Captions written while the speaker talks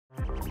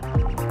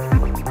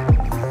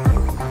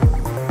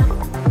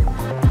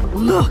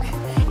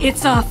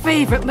It's our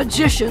favorite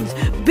magicians,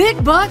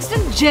 Big Bucks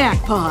and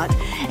Jackpot.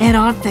 And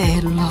aren't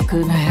they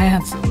looking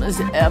handsome as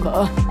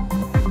ever?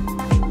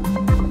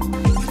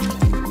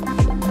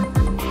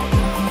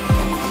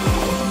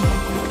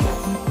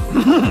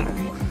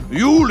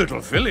 You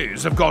little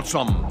fillies have got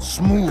some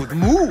smooth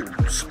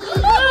moves.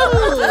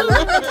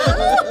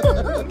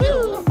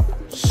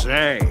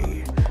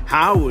 Say,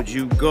 how would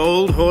you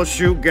gold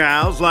horseshoe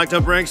gals like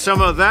to bring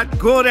some of that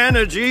good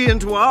energy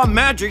into our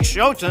magic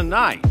show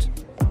tonight?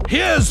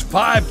 Here's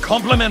 5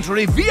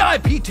 complimentary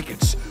VIP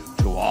tickets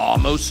to our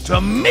most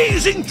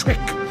amazing trick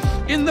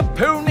in the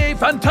Pony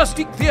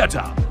Fantastic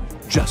Theater,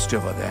 just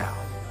over there.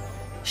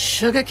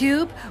 Sugar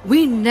Cube,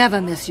 we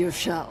never miss your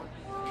show.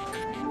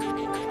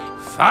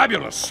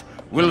 Fabulous.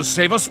 We'll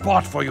save a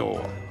spot for you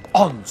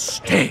on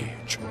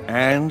stage.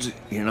 And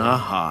in our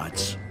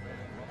hearts.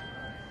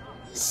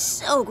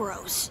 So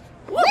gross.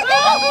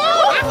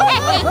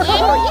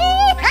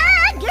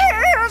 Hi,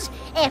 girls!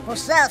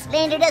 Applesauce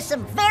landed us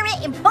some very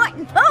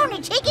important pony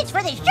tickets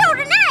for the show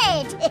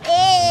tonight!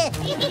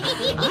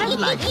 I'd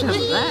like some of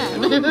that.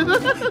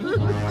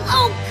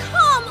 Oh,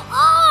 come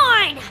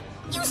on!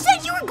 You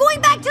said you were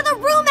going back to the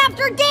room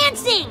after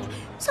dancing!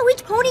 So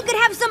each pony could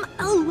have some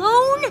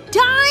alone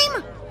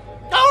time?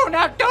 Oh,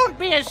 now don't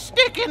be a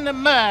stick in the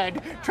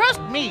mud. Trust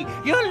me,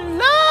 you'll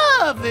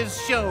love this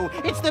show.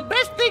 It's the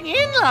best thing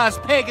in Las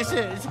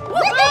Pegasus.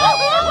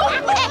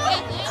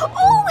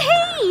 Oh,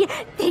 hey!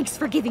 Thanks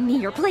for giving me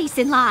your place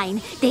in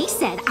line. They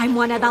said I'm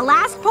one of the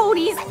last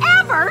ponies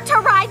ever to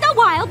ride the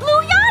Wild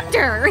Blue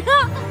Yonder.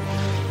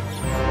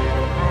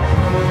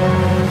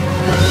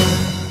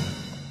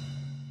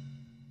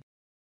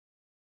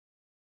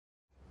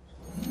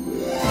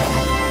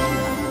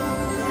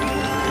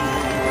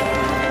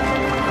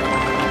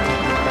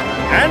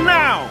 And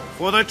now,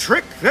 for the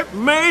trick that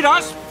made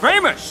us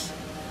famous!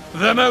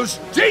 The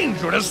most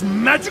dangerous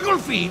magical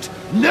feat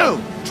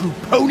known to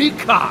pony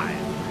kind.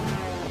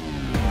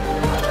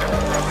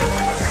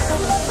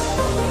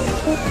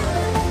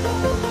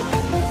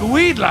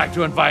 We'd like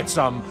to invite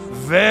some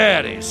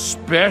very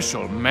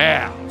special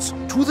mares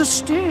to the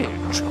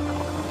stage.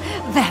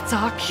 That's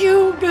our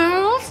cue,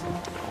 girls.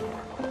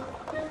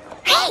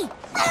 Hey,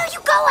 where are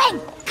you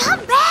going?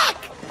 Come back!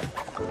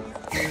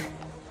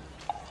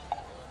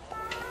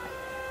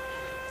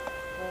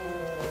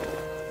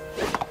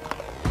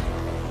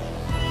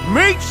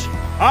 Meet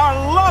our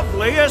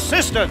lovely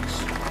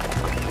assistants!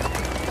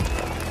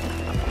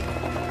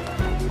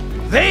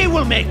 They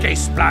will make a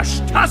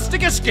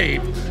splashtastic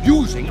escape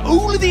using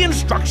only the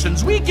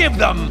instructions we give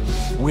them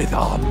with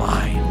our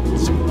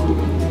minds.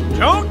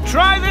 Don't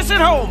try this at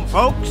home,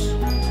 folks!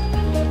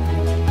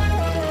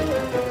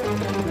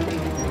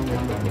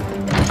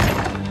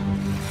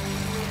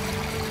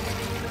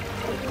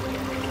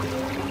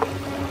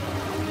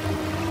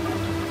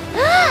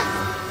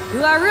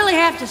 Do I really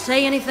have to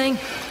say anything?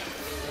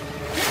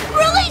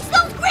 Release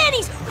those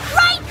grannies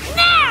right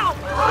now!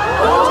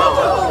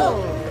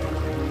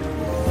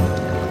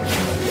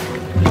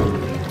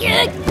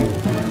 Good.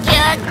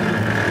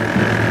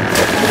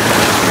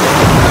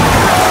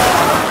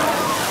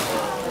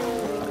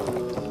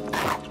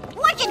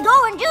 What you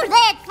going to do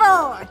that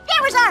for?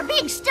 That was our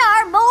big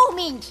star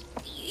moment.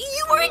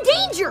 You were in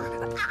danger.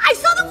 I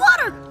saw the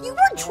water. You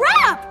were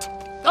trapped.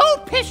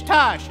 Oh,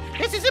 pish-tosh!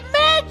 This is a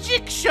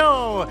magic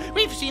show!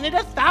 We've seen it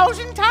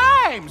 1,000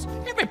 times!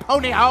 Every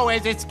pony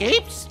always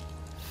escapes!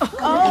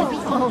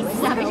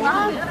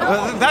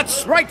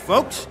 That's right,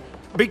 folks.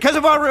 Because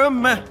of our,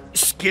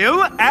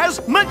 skill as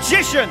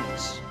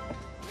magicians.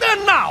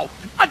 And now,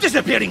 a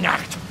disappearing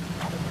act.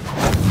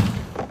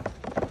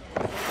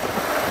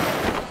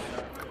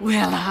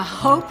 Well, I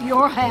hope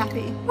you're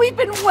happy. We've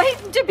been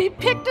waiting to be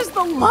picked as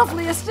the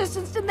lovely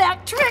assistants in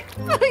that trick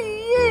for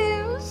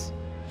years.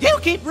 You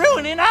keep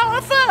ruining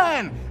our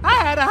fun! I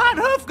had a hot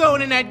hoof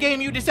going in that game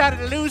you decided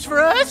to lose for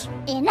us.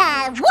 And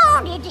I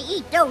wanted to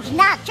eat those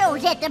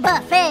nachos at the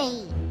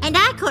buffet. And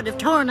I could have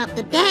torn up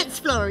the dance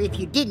floor if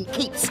you didn't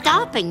keep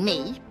stopping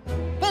me.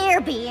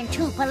 They're being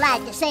too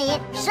polite to say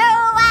it, so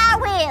I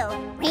will.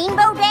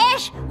 Rainbow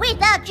Dash, we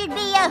thought you'd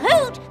be a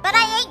hoot, but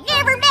I ain't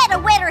never met a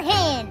wetter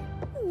hen.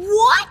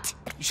 What?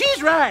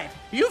 She's right.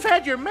 You've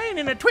had your mane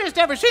in a twist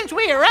ever since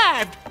we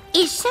arrived.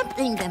 Is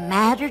something the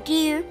matter,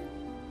 dear?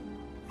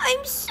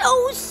 I'm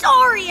so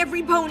sorry,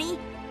 every pony.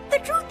 The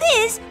truth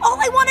is, all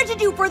I wanted to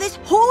do for this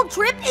whole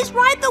trip is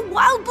ride the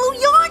Wild Blue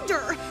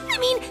Yonder. I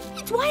mean,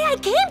 it's why I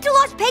came to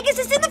Las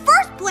Pegasus in the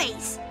first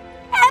place.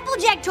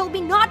 Applejack told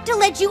me not to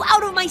let you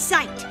out of my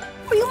sight,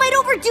 or you might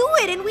overdo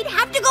it and we'd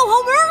have to go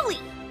home early.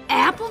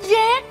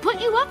 Applejack put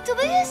you up to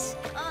this?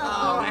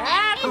 I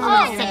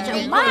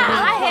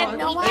had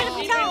no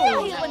idea.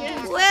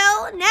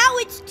 Well, now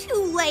it's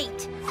too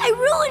late. I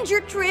ruined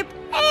your trip,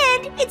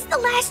 and it's the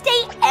last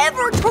day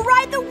ever to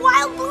ride the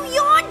Wild Blue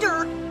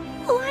Yonder.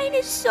 The line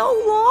is so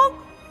long,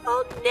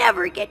 I'll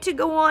never get to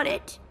go on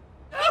it.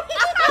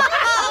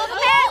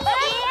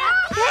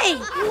 Hey,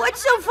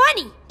 what's so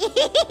funny?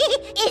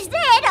 Is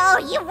that all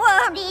you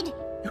wanted?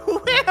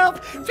 Well,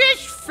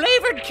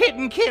 fish-flavored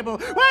kitten kibble.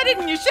 Why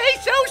didn't you say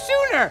so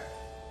sooner?